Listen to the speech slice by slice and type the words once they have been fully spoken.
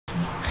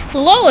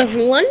Hello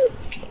everyone,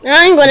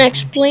 I'm going to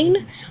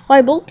explain why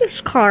I built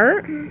this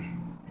car.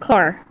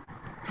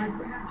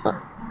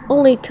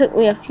 Only took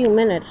me a few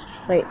minutes.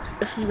 Wait,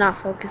 this is not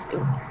focusing.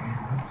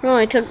 It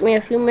only took me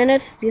a few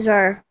minutes. These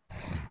are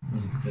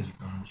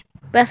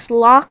best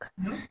lock.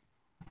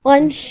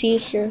 One, see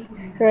here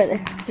are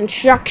the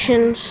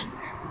instructions.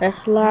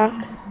 Best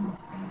lock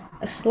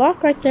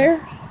right there.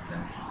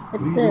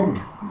 Right there.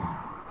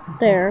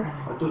 There.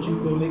 I thought you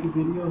were going to make a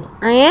video.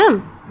 I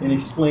am. And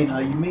explain how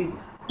you made it.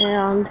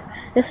 And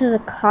this is a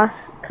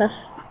cost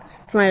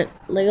my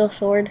Lego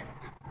sword.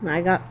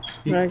 I got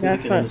what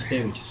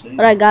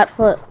I got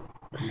for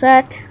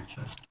set,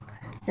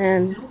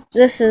 and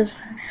this is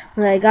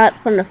what I got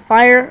from the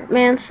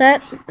fireman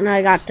set, and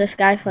I got this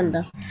guy from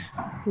the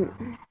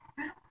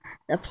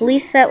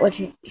police set, which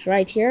is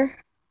right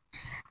here.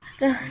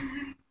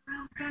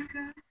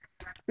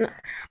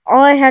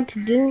 All I had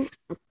to do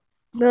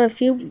build a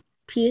few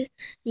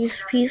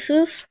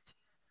pieces.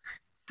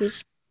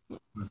 These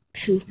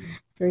 2,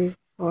 3,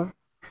 4,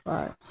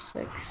 5,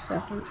 6,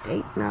 7,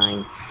 8,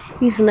 9.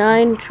 These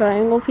 9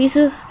 triangle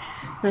pieces.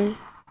 And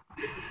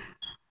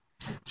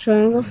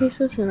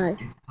I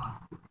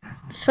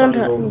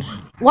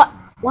sometimes what?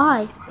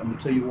 Why? I'm gonna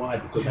tell you why,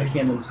 because I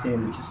can't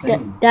understand what you're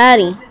saying.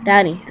 Daddy,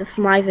 this is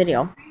my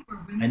video.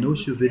 I know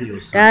it's your video,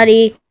 son.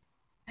 Daddy.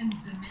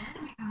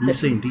 You're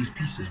saying these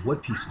pieces.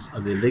 What pieces?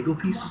 Are they Lego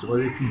pieces or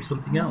are they from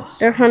something else?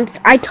 They're from.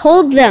 I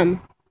told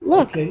them.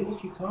 Look. Okay,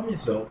 calm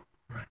yourself.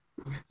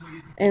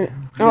 And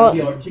I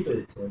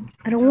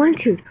don't want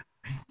to.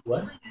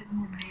 What?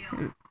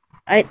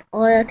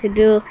 All I have to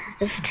do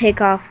is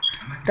take off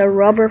the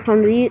rubber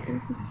from the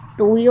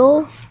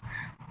wheels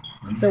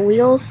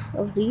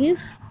of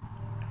these.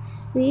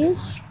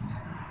 It's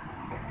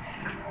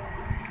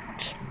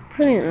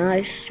pretty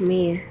nice to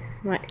me.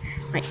 Might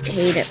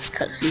hate it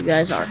because you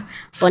guys are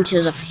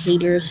bunches of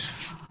haters.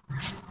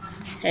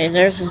 Okay,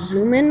 there's a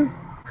zoom in.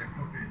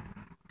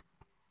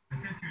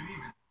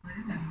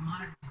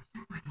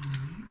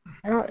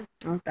 I don't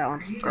know if that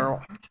one's a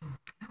girl.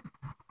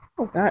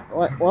 Oh god,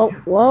 what?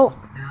 Whoa.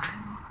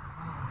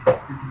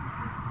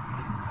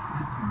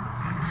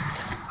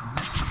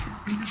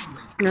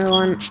 Another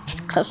one is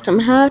custom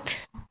hat.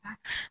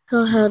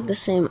 He'll have the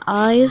same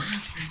eyes.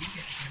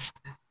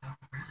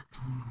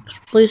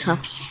 Police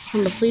officer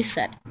from the police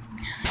set.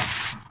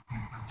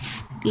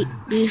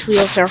 These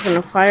wheels are from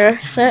the fire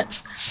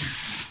set.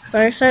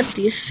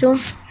 These two.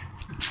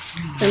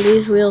 And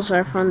these wheels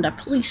are from the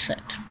police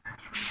set.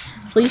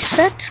 Police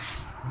set.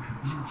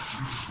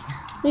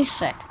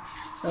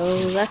 So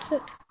that's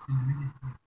it.